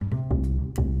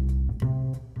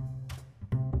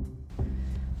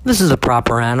This is the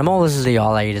Proper Animal. This is the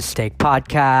All I Eat Is Steak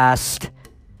podcast.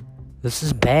 This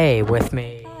is Bae with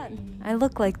me. I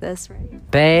look like this, right?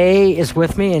 Bae is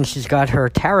with me, and she's got her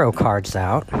tarot cards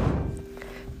out.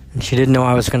 And she didn't know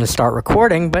I was going to start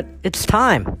recording, but it's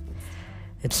time.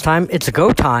 It's time. It's a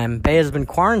go time. Bae has been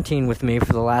quarantined with me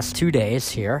for the last 2 days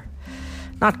here.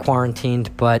 Not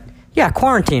quarantined, but yeah,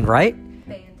 quarantined, right?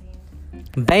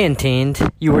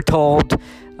 Bae-antined. You were told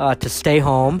to stay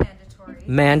home.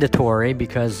 Mandatory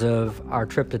because of our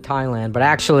trip to Thailand, but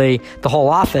actually the whole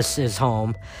office is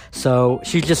home, so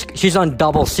she's on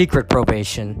double secret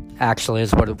probation, actually,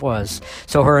 is what it was.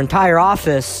 So her entire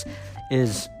office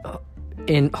is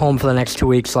in home for the next 2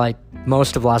 weeks, like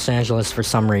most of Los Angeles for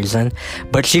some reason,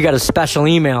 but she got a special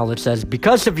email that says,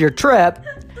 because of your trip,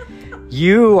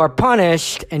 you are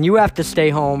punished and you have to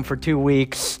stay home for 2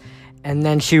 weeks. And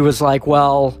then she was like,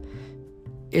 well,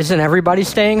 isn't everybody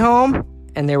staying home?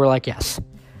 And they were like, yes.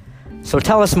 So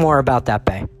tell us more about that,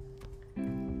 Bae.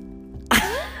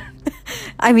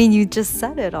 I mean, you just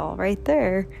said it all right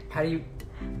there. How do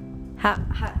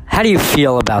you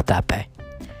feel about that, Bae?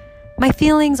 My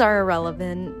feelings are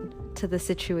irrelevant to the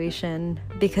situation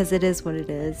because it is what it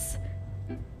is.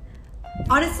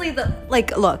 Honestly,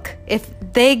 look, if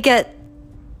they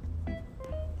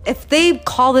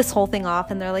call this whole thing off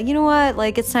and they're like, you know what,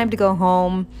 like, it's time to go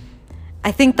home,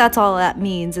 I think that's all that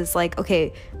means is like,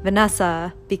 okay,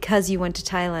 Vanessa, because you went to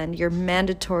Thailand, you're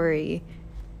mandatory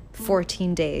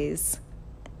 14 days.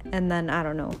 And then, I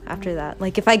don't know, after that.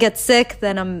 Like, if I get sick,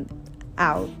 then I'm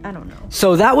out. I don't know.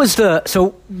 So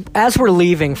so as we're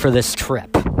leaving for this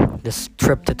trip to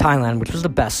Thailand, which was the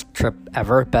best trip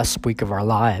ever, best week of our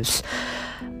lives,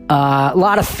 a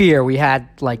lot of fear. We had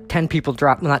like 10 people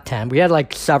drop, not 10, we had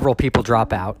like several people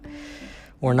drop out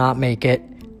or not make it.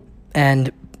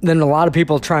 And then a lot of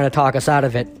people trying to talk us out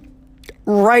of it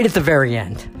right at the very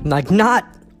end. Like, not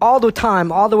all the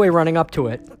time, all the way running up to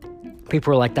it. People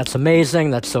were like, that's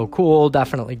amazing, that's so cool,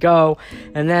 definitely go.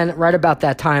 And then right about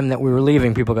that time that we were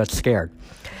leaving, people got scared.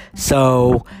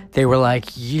 So they were like,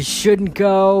 you shouldn't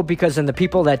go, because then the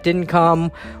people that didn't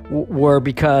come were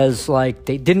because, like,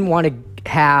 they didn't want to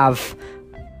have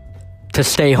to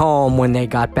stay home when they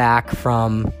got back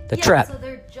from the trip. So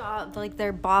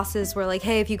their bosses were like,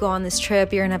 hey, if you go on this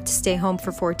trip, you're gonna have to stay home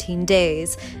for 14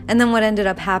 days. And then what ended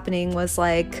up happening was,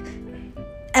 like,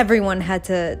 everyone had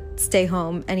to stay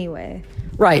home anyway.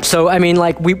 Right. So, I mean,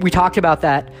 like, we talked about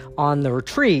that on the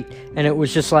retreat, and it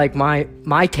was just like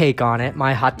my take on it,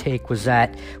 my hot take was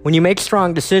that when you make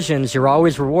strong decisions, you're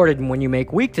always rewarded, and when you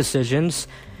make weak decisions,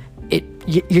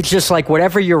 you're just like,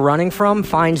 whatever you're running from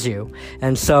finds you.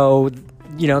 And so,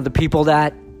 you know, the people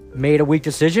that made a weak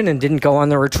decision and didn't go on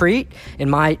the retreat, in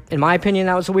my opinion,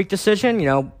 that was a weak decision. You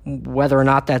know, whether or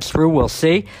not that's true, we'll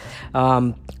see.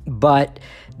 But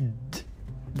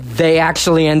they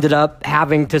actually ended up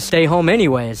having to stay home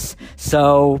anyways.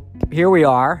 So here we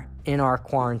are in our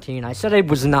quarantine. I said I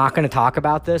was not going to talk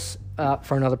about this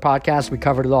for another podcast. We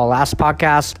covered it all last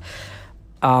podcast.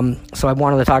 So I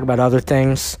wanted to talk about other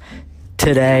things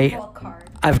today.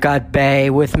 I've got Bae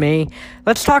with me.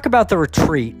 Let's talk about the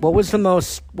retreat. What was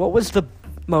the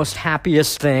most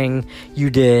happiest thing you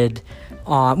did?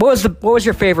 What was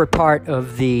your favorite part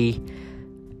of the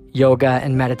yoga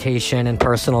and meditation and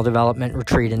personal development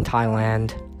retreat in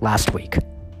Thailand last week?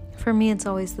 For me, it's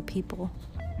always the people.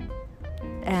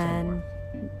 And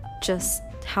just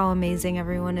how amazing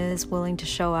everyone is, willing to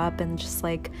show up and just,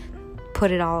 like, put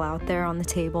it all out there on the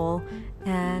table,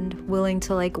 and willing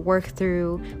to, like, work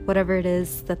through whatever it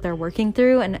is that they're working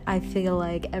through. And I feel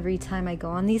like every time I go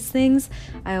on these things,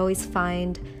 I always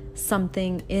find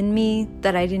something in me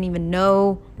that I didn't even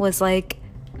know was, like,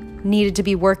 needed to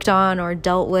be worked on or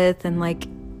dealt with, and, like,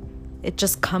 it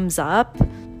just comes up,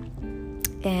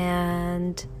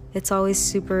 and it's always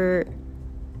super,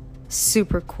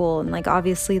 super cool. And, like,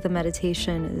 obviously the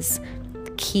meditation is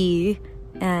key,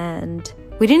 and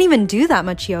we didn't even do that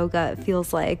much yoga, it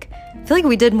feels like. I feel like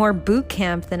we did more boot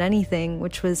camp than anything,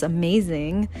 which was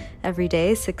amazing. Every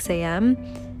day, 6 a.m.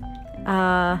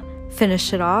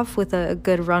 Finished it off with a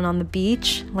good run on the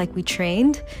beach, like we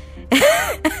trained.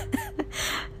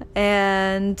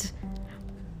 And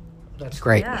that's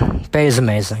great. Yeah. Bae is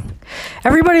amazing.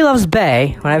 Everybody loves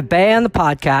Bae. When I have Bae on the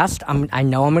podcast, I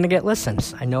know I'm going to get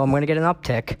listens. I know I'm going to get an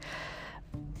uptick.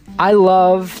 I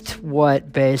loved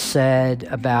what Bae said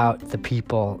about the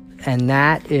people, and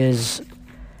that is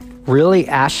really,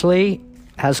 Ashley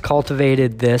has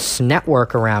cultivated this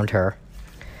network around her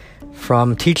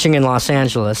from teaching in Los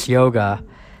Angeles yoga,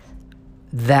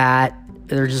 that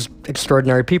they're just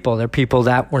extraordinary people. They're people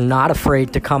that were not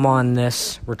afraid to come on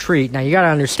this retreat. Now, you got to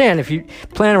understand, if you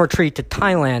plan a retreat to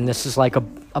Thailand, this is like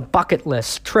a bucket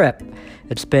list trip.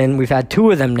 We've had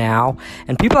 2 of them now,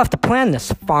 and people have to plan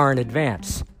this far in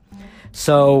advance.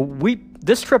 So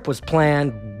this trip was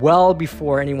planned well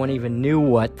before anyone even knew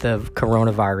what the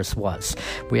coronavirus was.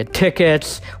 We had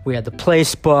tickets, we had the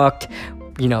place booked,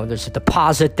 there's a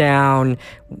deposit down.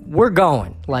 We're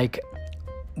going.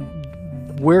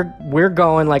 We're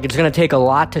going. It's going to take a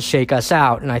lot to shake us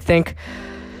out. And I think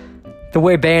the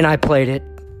way Bae and I played it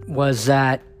was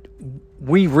that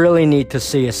we really need to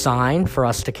see a sign for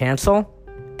us to cancel.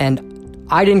 And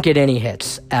I didn't get any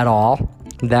hits at all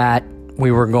that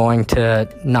we were going to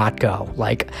not go.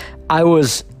 I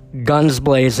was guns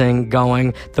blazing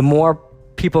going. The more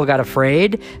people got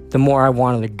afraid, the more I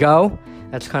wanted to go.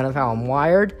 That's kind of how I'm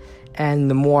wired. And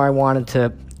the more I wanted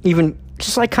to even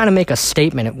just kind of make a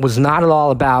statement. It was not at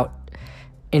all about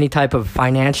any type of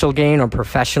financial gain or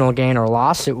professional gain or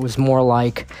loss. It was more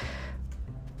like,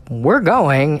 we're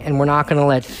going and we're not going to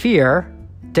let fear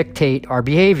dictate our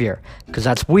behavior, because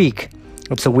that's weak.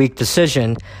 It's a weak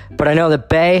decision. But I know that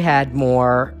Bae had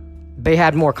more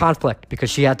conflict because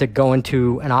she had to go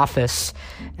into an office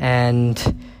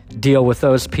and deal with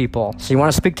those people. So you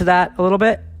want to speak to that a little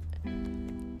bit?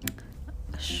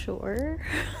 Sure.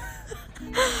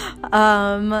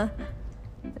 I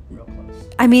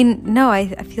mean, no, I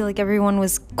feel like everyone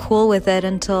was cool with it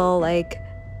until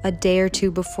a day or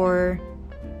 2 before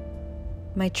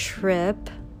my trip,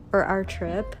 or our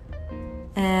trip,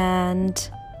 and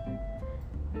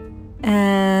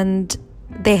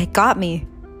they got me.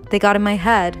 They got in my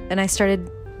head, and I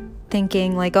started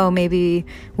thinking oh, maybe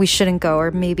we shouldn't go,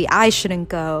 or maybe I shouldn't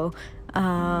go. But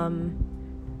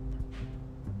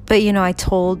I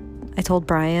told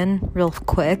Brian real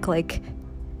quick, I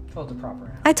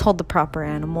told the proper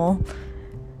animal.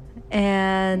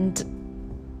 And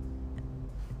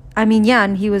I mean, yeah,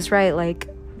 and he was right.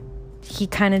 He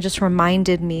kind of just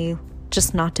reminded me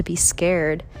just not to be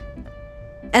scared.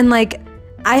 And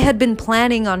I had been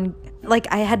planning on,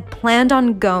 I had planned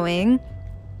on going,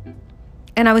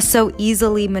 and I was so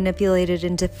easily manipulated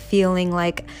into feeling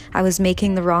like I was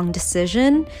making the wrong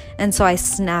decision. And so I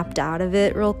snapped out of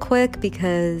it real quick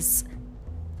because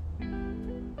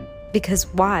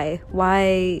why?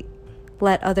 Why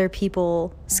let other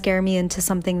people scare me into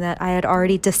something that I had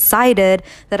already decided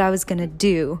that I was going to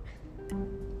do?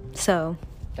 So.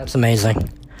 That's amazing.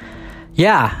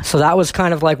 Yeah, so that was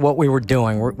kind of what we were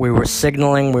doing. We were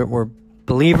signaling we're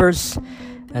believers.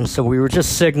 And so we were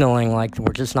just signaling we're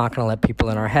just not going to let people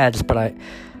in our heads. But I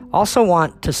also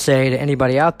want to say to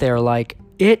anybody out there,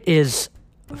 it is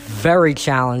very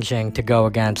challenging to go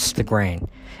against the grain.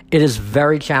 It is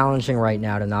very challenging right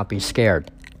now to not be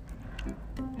scared.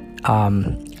 I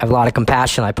have a lot of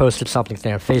compassion. I posted something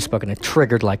today on Facebook, and it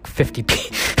triggered 50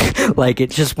 people.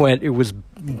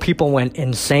 People went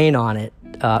insane on it.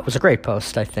 It was a great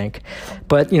post, I think.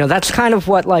 But, that's kind of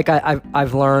what,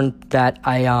 I've learned, that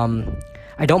I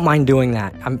don't mind doing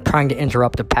that. I'm trying to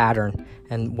interrupt a pattern.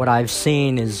 And what I've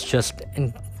seen is just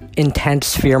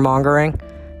intense fear-mongering,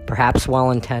 perhaps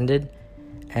well-intended.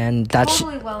 And that's...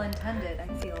 Totally well-intended, I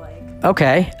feel like.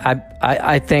 Okay.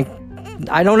 I think...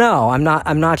 I don't know. I'm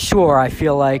not sure. I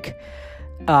feel like...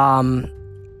 Bae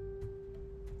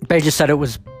just said it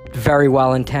was very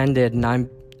well-intended, and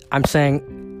I'm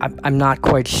saying... I'm not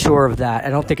quite sure of that. I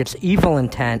don't think it's evil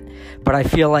intent, but I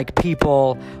feel like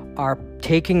people are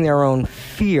taking their own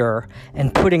fear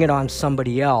and putting it on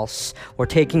somebody else, or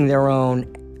taking their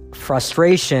own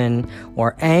frustration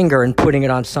or anger and putting it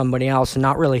on somebody else and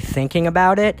not really thinking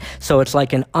about it. So it's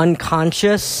an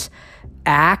unconscious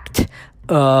act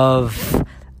of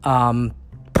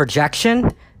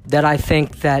projection that I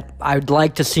think that I'd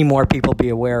like to see more people be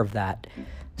aware of that.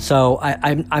 So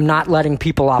I'm not letting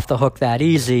people off the hook that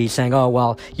easy, saying, oh,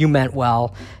 well, you meant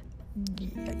well.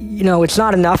 It's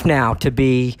not enough now to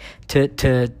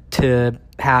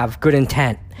have good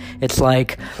intent. It's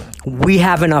we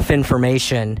have enough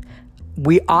information.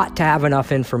 We ought to have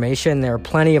enough information. There are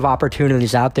plenty of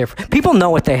opportunities out there. People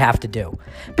know what they have to do.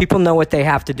 People know what they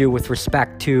have to do with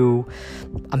respect to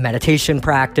a meditation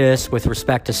practice, with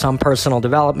respect to some personal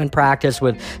development practice,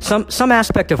 with some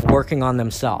aspect of working on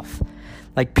themselves.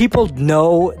 People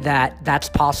know that that's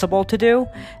possible to do.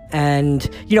 And,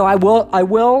 I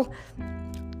will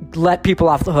let people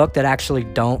off the hook that actually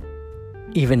don't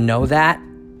even know that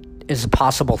is a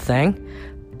possible thing.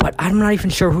 But I'm not even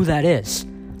sure who that is.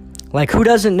 Who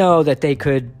doesn't know that they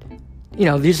could,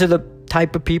 these are the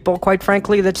type of people, quite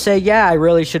frankly, that say, yeah, I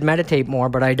really should meditate more,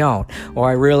 but I don't. Or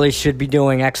I really should be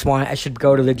doing X, Y, I should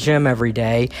go to the gym every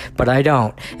day, but I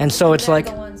don't. And so it's the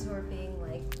ones who are being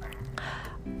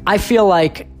I feel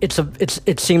like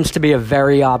it seems to be a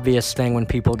very obvious thing when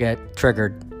people get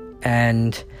triggered.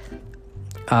 And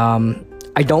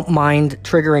I don't mind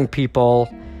triggering people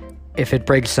if it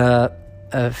breaks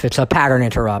if it's a pattern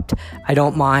interrupt. I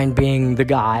don't mind being the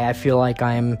guy. I feel like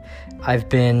I've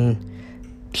been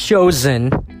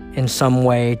chosen in some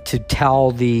way to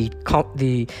tell to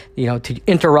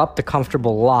interrupt the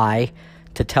comfortable lie,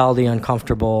 to tell the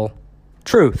uncomfortable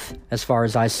truth, as far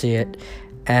as I see it.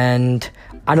 And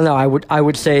I don't know, I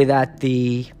would say that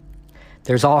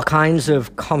there's all kinds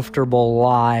of comfortable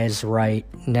lies right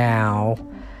now.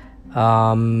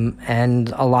 And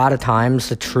a lot of times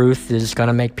the truth is going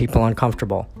to make people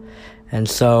uncomfortable. And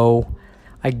so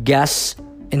I guess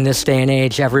in this day and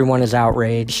age, everyone is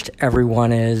outraged.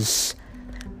 Everyone is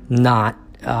not,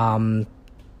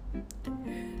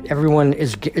 everyone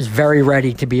is very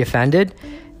ready to be offended.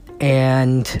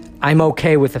 And I'm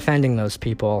okay with offending those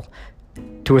people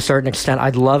to a certain extent.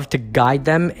 I'd love to guide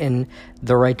them in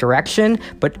the right direction,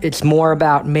 but it's more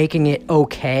about making it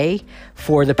okay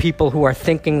for the people who are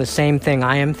thinking the same thing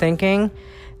I am thinking,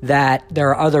 that there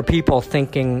are other people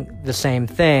thinking the same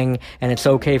thing, and it's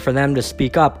okay for them to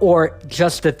speak up, or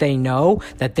just that they know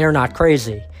that they're not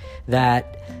crazy,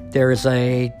 that there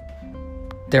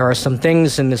are some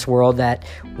things in this world that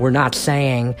we're not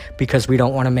saying because we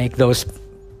don't want to make those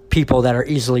people that are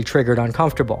easily triggered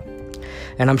uncomfortable.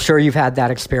 And I'm sure you've had that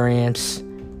experience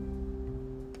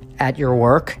at your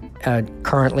work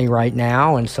currently right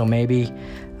now. And so maybe,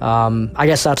 I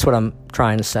guess that's what I'm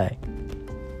trying to say.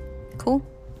 Cool.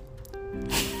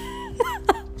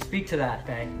 Speak to that,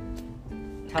 Bae.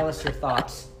 Tell us your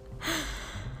thoughts.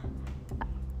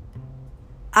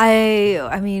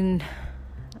 I mean,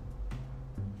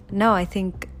 no, I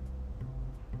think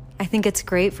it's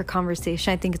great for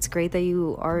conversation. I think it's great that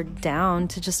you are down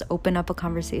to just open up a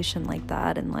conversation like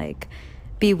that and like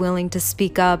be willing to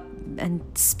speak up and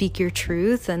speak your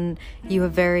truth. And you're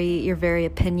very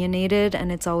opinionated,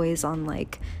 and it's always on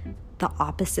like the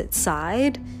opposite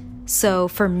side. So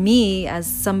for me, as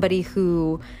somebody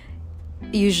who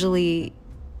usually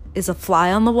is a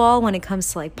fly on the wall when it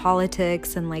comes to like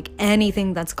politics and like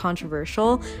anything that's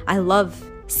controversial, I love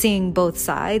seeing both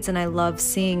sides, and I love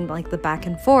seeing like the back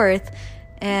and forth,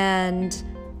 and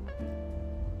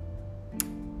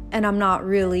I'm not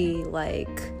really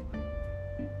like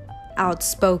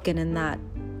outspoken in that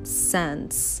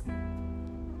sense,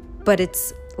 but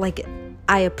it's like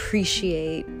I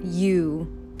appreciate you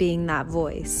being that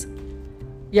voice.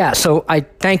 Yeah, so I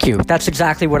thank you. That's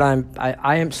exactly what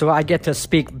I am. So I get to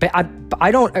speak.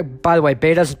 I don't. By the way,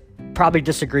 Bae probably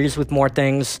disagrees with more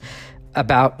things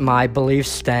about my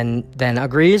beliefs than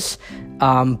agrees.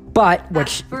 But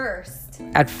what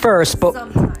at first,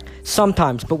 but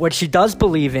sometimes. But what she does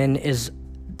believe in is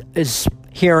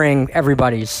hearing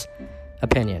everybody's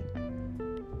opinion,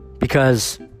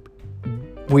 because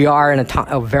we are in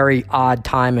a very odd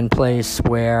time and place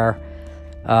where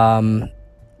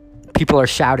people are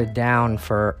shouted down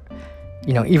for,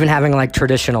 even having like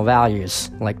traditional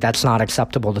values. Like that's not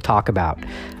acceptable to talk about.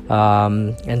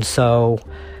 And so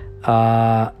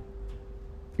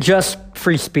just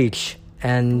free speech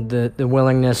and the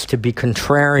willingness to be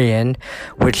contrarian,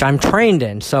 which I'm trained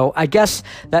in. So I guess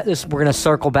we're going to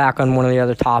circle back on one of the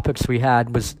other topics we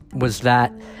had was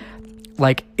that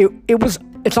like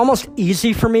it's almost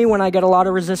easy for me when I get a lot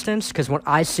of resistance, because when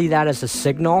I see that as a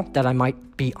signal that I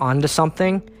might be onto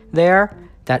something there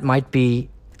that might be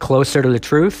closer to the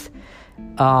truth.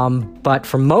 But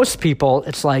for most people,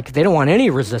 it's like they don't want any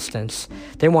resistance.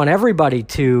 They want everybody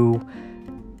to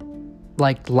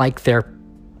like their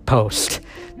post.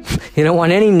 You don't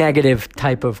want any negative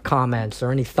type of comments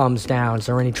or any thumbs downs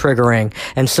or any triggering.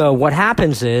 And so what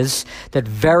happens is that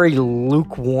very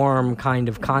lukewarm kind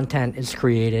of content is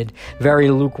created,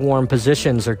 very lukewarm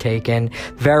positions are taken,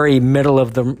 very middle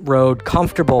of the road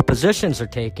comfortable positions are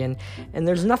taken, and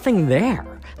there's nothing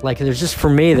there. Like there's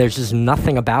just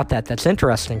nothing about that that's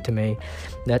interesting to me.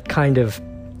 That kind of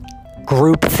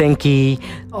group thinky,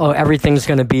 oh, everything's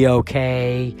going to be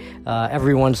okay,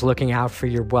 everyone's looking out for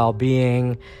your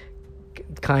well-being,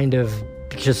 kind of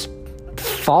just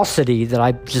falsity that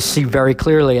I just see very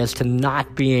clearly as to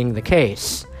not being the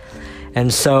case.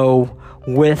 And so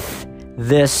with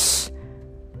this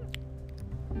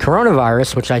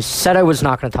coronavirus, which I said I was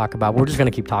not going to talk about, we're just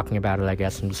going to keep talking about it, I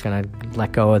guess. I'm just going to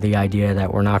let go of the idea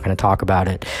that we're not going to talk about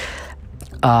it.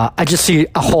 I just see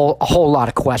a whole lot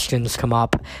of questions come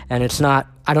up, and it's not,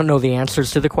 I don't know the answers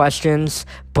to the questions,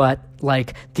 but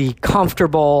like the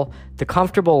comfortable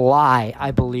lie,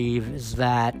 I believe, is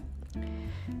that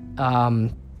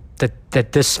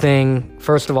that this thing,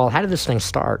 first of all, how did this thing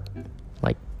start?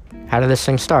 Like, how did this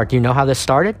thing start? Do you know how this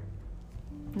started?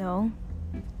 No.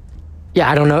 Yeah,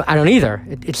 I don't know. I don't either.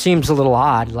 It seems a little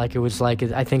odd. Like it was like,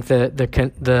 I think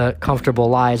the comfortable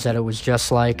lie is that it was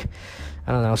just like,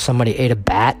 I don't know, somebody ate a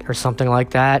bat or something like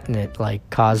that, and it like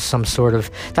caused some sort of.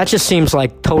 That just seems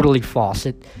like totally false.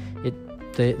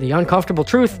 The uncomfortable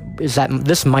truth is that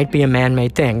this might be a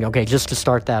man-made thing. Okay, just to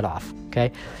start that off.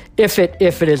 Okay, if it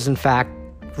is in fact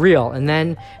real, and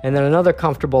then another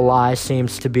comfortable lie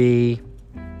seems to be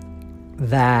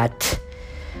that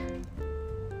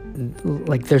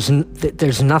like there's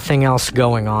nothing else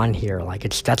going on here. Like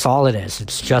that's all it is.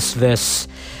 It's just this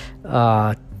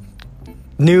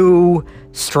new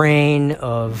strain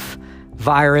of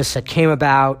virus that came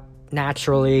about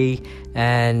naturally,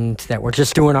 and that we're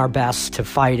just doing our best to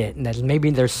fight it, and that maybe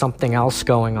there's something else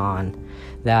going on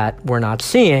that we're not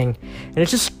seeing. And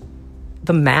it's just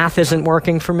the math isn't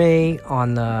working for me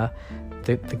on the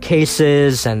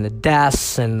cases and the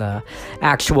deaths and the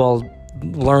actual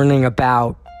learning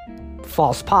about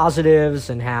false positives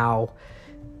and how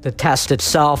the test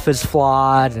itself is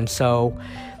flawed. And so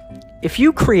if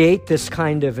you create this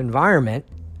kind of environment,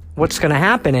 what's going to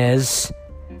happen is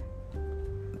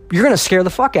you're going to scare the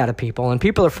fuck out of people, and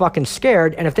people are fucking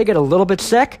scared, and if they get a little bit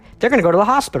sick, they're going to go to the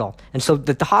hospital. And so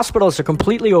the hospitals are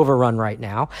completely overrun right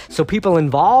now. So people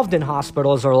involved in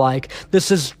hospitals are like, this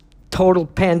is total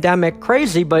pandemic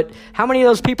crazy, but how many of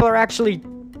those people are actually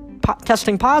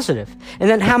testing positive? And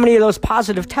then how many of those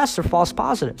positive tests are false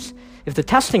positives if the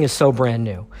testing is so brand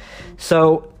new?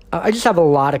 So I just have a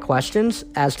lot of questions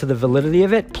as to the validity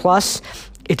of it. Plus,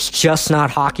 it's just not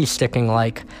hockey sticking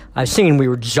like I've seen. We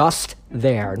were just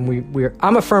there, and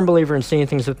I'm a firm believer in seeing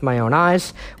things with my own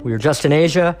eyes. We were just in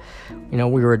Asia. We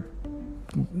were at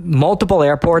multiple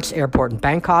airports, airport in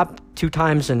Bangkok, 2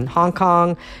 times in Hong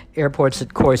Kong, airports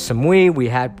at Koh Samui.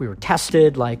 We were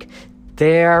tested like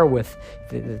there with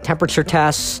the temperature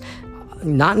tests,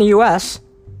 not in the US,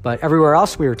 but everywhere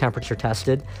else we were temperature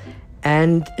tested.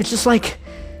 And it's just like,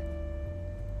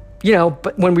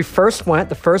 but when we first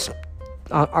went,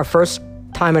 our first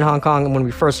time in Hong Kong, and when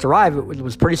we first arrived, it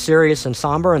was pretty serious and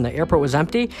somber, and the airport was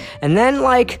empty. And then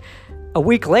like a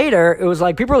week later, it was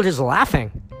like people were just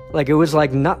laughing. Like it was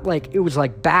like not like it was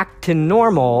like back to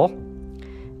normal.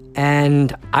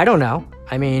 And I don't know.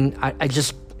 I mean, I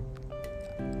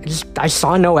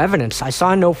saw no evidence. I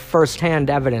saw no firsthand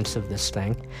evidence of this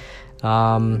thing.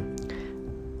 But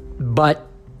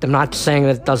I'm not saying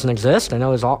that it doesn't exist. I know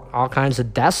there's all kinds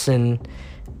of deaths in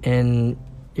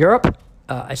Europe.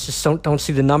 I just don't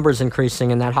see the numbers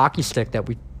increasing in that hockey stick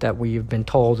that we've been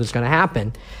told is going to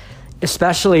happen.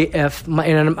 Especially if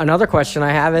and another question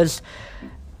I have is,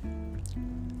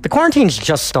 the quarantine's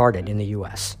just started in the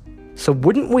U.S. So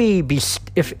wouldn't we be,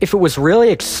 if it was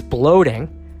really exploding,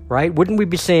 right? Wouldn't we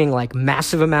be seeing like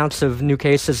massive amounts of new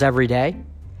cases every day?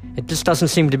 It just doesn't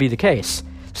seem to be the case.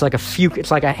 It's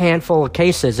like a handful of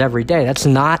cases every day. That's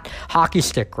not hockey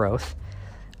stick growth.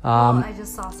 I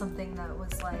just saw something that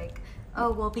was like,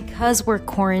 oh, well, because we're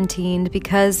quarantined,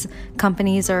 because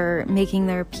companies are making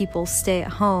their people stay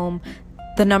at home,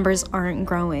 the numbers aren't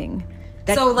growing.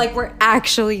 So, like, we're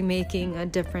actually making a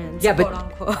difference, yeah, quote but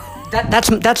unquote.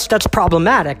 That's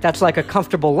problematic. That's like a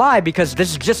comfortable lie, because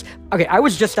this is just okay. I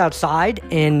was just outside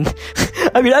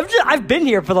I mean, I've been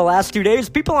here for the last 2 days.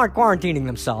 People aren't quarantining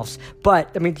themselves, but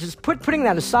I mean, just putting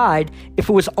that aside, if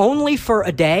it was only for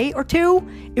a day or two,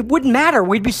 it wouldn't matter.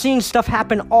 We'd be seeing stuff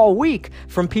happen all week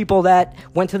from people that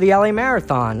went to the LA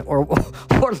Marathon or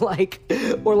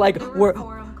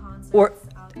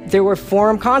there were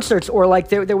forum concerts, or like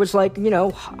there was like,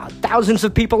 thousands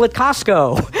of people at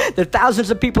Costco. There are thousands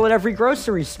of people at every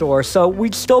grocery store. So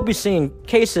we'd still be seeing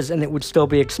cases, and it would still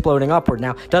be exploding upward.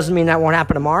 Now, doesn't mean that won't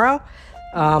happen tomorrow.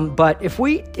 But if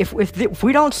we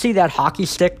don't see that hockey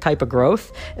stick type of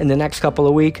growth in the next couple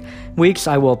of weeks,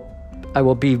 I will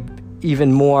be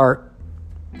even more.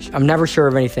 I'm never sure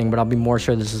of anything, but I'll be more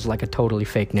sure this is like a totally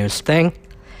fake news thing.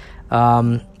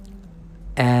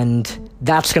 And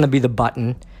that's going to be the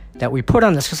button that we put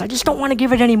on this, because I just don't want to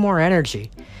give it any more energy.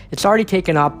 It's already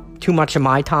taken up too much of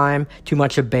my time, too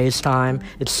much of Bae's time.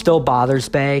 It still bothers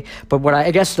Bae. But what I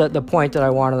guess the point that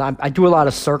I do a lot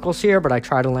of circles here, but I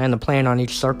try to land the plane on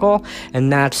each circle.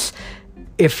 And that's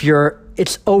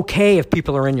it's okay if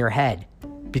people are in your head,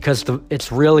 because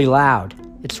it's really loud.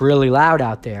 It's really loud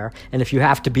out there. And if you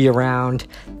have to be around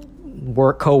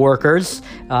coworkers,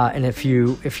 and if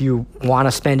you want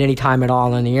to spend any time at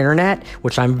all on the internet,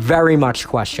 which I'm very much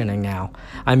questioning now.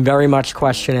 I'm very much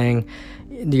questioning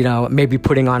maybe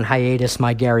putting on hiatus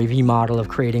my Gary Vee model of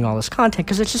creating all this content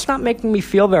because it's just not making me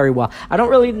feel very well. I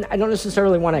don't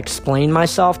necessarily want to explain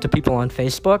myself to people on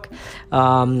Facebook.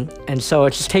 And so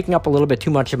it's just taking up a little bit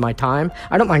too much of my time.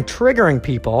 I don't mind triggering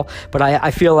people, but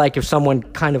I feel like if someone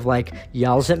kind of like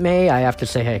yells at me, I have to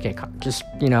say, hey, okay, just,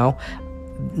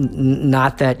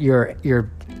 not that your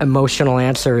emotional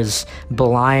answer is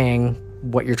belying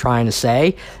what you're trying to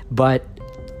say, but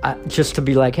just to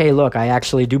be like, hey, look, I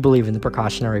actually do believe in the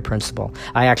precautionary principle.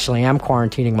 I actually am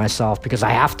quarantining myself because I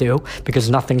have to,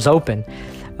 because nothing's open.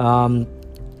 But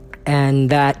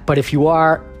if you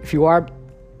are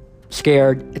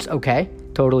scared, it's okay,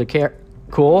 totally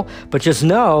cool. But just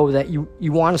know that you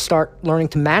want to start learning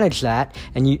to manage that,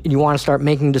 and you want to start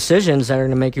making decisions that are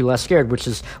going to make you less scared, which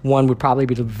is one would probably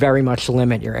be to very much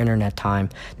limit your internet time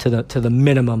to the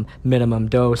minimum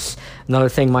dose. Another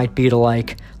thing might be to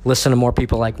like listen to more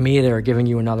people like me that are giving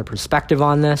you another perspective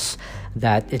on this,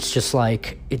 that it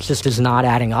just is not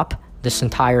adding up. This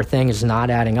entire thing is not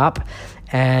adding up,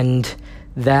 and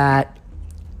that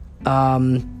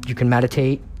you can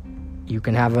meditate, you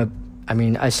can have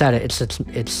I said it.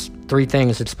 It's three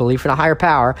things. It's belief in a higher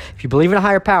power. If you believe in a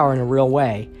higher power in a real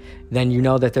way, then you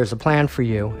know that there's a plan for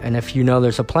you. And if you know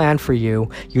there's a plan for you,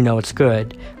 you know it's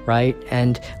good, right?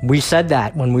 And we said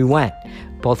that when we went.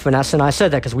 Both Vanessa and I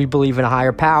said that because we believe in a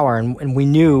higher power, and we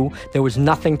knew there was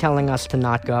nothing telling us to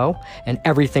not go and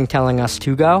everything telling us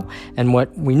to go. And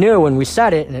what we knew when we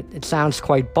said it, and it sounds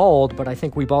quite bold, but I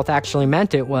think we both actually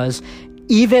meant it, was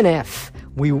even if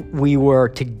we were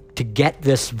to get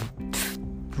this,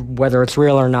 whether it's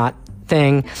real or not,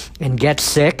 thing, and get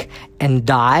sick and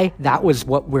die, that was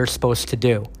what we're supposed to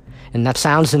do. And that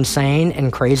sounds insane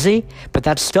and crazy, but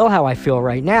that's still how I feel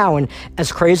right now. And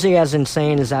as crazy as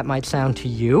insane as that might sound to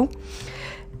you,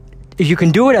 if you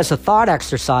can do it as a thought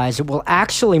exercise, it will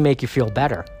actually make you feel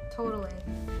better. Totally.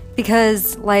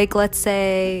 Because, let's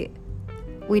say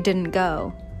we didn't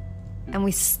go, and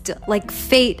we still,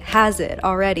 fate has it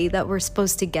already that we're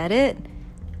supposed to get it.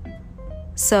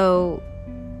 So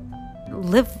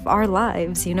live our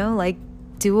lives,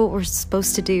 do what we're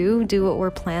supposed to do what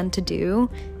we're planned to do,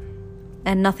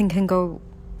 and nothing can go,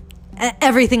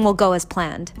 everything will go as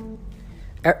planned.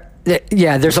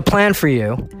 Yeah, there's a plan for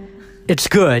you. It's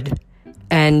good.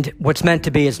 And what's meant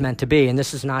to be is meant to be. And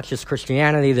this is not just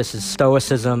Christianity. This is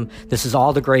Stoicism. This is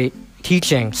all the great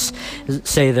teachings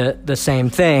say the same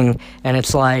thing. And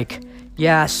it's like,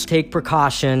 yes, take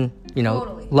precaution,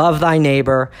 totally. Love thy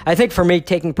neighbor. I think for me,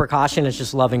 taking precaution is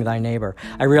just loving thy neighbor.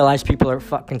 I realize people are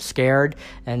fucking scared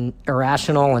and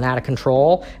irrational and out of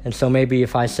control. And so maybe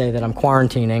if I say that I'm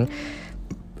quarantining,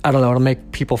 I don't know, it'll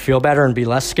make people feel better and be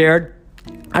less scared.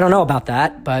 I don't know about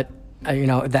that, but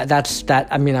that's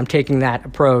I'm taking that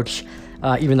approach,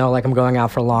 even though I'm going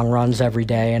out for long runs every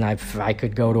day, and if I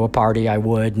could go to a party, I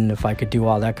would, and if I could do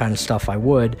all that kind of stuff, I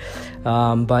would.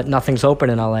 But nothing's open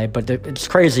in LA. But it's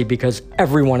crazy because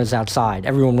everyone is outside.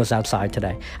 Everyone was outside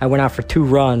today. I went out for 2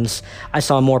 runs. I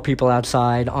saw more people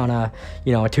outside on a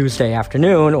Tuesday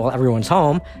afternoon. Well, everyone's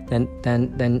home than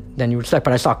you would expect.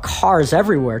 But I saw cars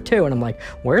everywhere too, and I'm like,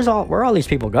 where are all these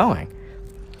people going?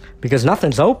 Because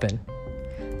nothing's open.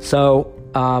 So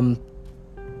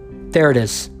there it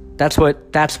is. That's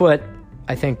what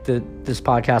I think this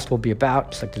podcast will be about.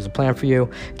 It's there's a plan for you.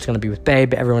 It's going to be with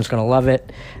Babe. Everyone's going to love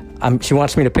it. She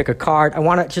wants me to pick a card. I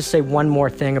want to just say one more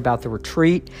thing about the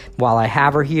retreat while I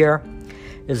have her here,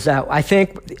 is that I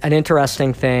think an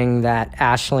interesting thing that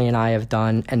Ashley and I have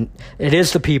done, and it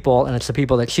is the people, and it's the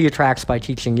people that she attracts by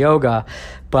teaching yoga,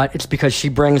 but it's because she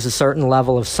brings a certain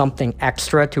level of something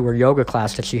extra to her yoga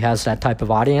class that she has that type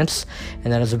of audience.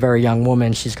 And that as a very young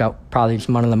woman, she's got probably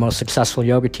one of the most successful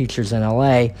yoga teachers in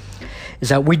LA, is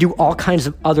that we do all kinds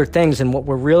of other things, and what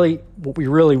we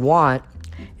really want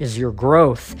is your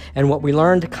growth. And what we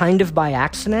learned kind of by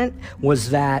accident was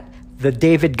that the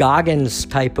David Goggins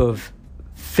type of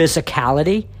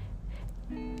physicality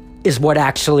is what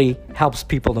actually helps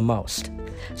people the most.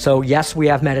 So yes, we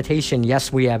have meditation,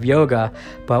 yes, we have yoga,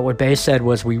 but what Bae said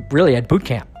was we really had boot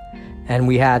camp. And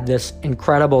we had this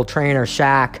incredible trainer,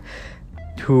 Shaq,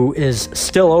 who is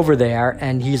still over there,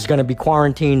 and he's going to be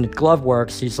quarantined at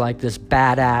GloveWorks. He's like this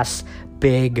badass,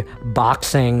 big,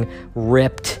 boxing,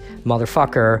 ripped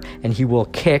motherfucker, and he will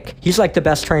kick. He's like the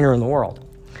best trainer in the world.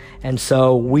 And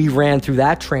so we ran through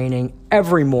that training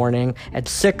every morning at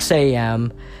 6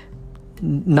 a.m.,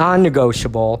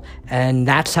 non-negotiable, and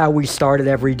that's how we started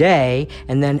every day.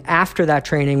 And then after that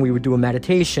training, we would do a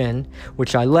meditation,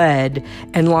 which I led,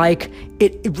 and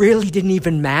it really didn't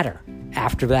even matter.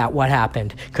 after that, what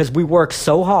happened? Because we worked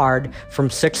so hard from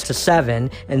 6 to 7,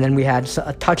 and then we had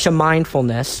a touch of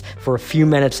mindfulness for a few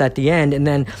minutes at the end, and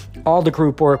then all the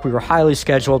group work, we were highly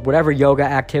scheduled. Whatever yoga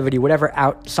activity, whatever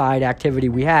outside activity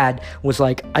we had was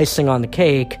like icing on the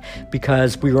cake,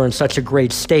 because we were in such a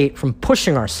great state from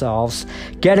pushing ourselves,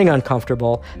 getting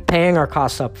uncomfortable, paying our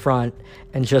costs up front,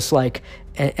 and just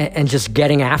and just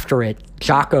getting after it,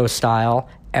 Jocko style,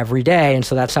 every day. And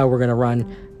so that's how we're going to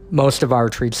run most of our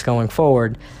retreats going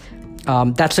forward.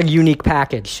 That's a unique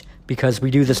package, because we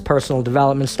do this personal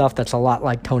development stuff that's a lot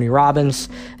like Tony Robbins.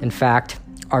 In fact,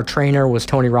 our trainer was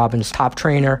Tony Robbins' top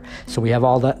trainer. So we have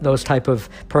all those type of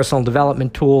personal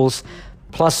development tools,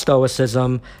 plus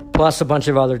stoicism, plus a bunch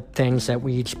of other things that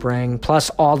we each bring, plus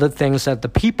all the things that the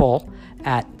people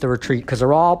at the retreat, because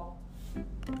they're all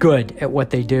good at what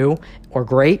they do, or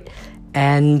great.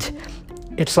 And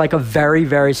it's like a very,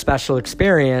 very special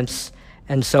experience.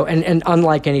 And so, and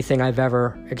unlike anything I've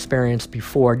ever experienced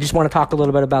before. Do you just want to talk a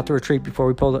little bit about the retreat before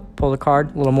we pull the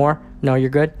card a little more? No, you're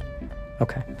good?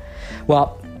 Okay.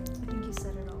 Well, I think you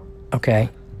said it all. Okay.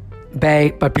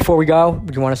 Bae, but before we go,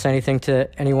 do you want to say anything to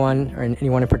anyone, or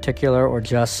anyone in particular, or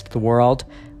just the world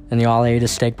and the All I Eat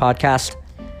Is Steak podcast?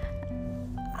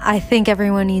 I think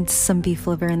everyone needs some beef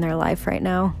liver in their life right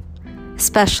now.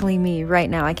 Especially me. Right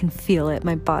now, I can feel it.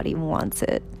 My body wants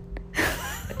it.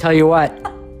 I tell you what,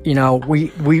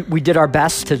 we did our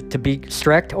best to be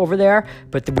strict over there,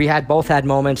 but we both had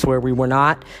moments where we were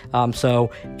not.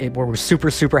 We're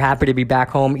super, super happy to be back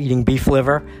home eating beef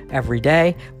liver every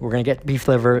day. We're going to get beef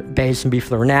liver, Bae some beef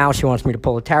liver now. She wants me to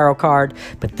pull a tarot card,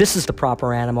 but this is the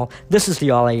proper animal. This is the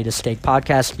All I Eat Is Steak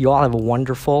podcast. You all have a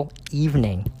wonderful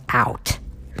evening. Out.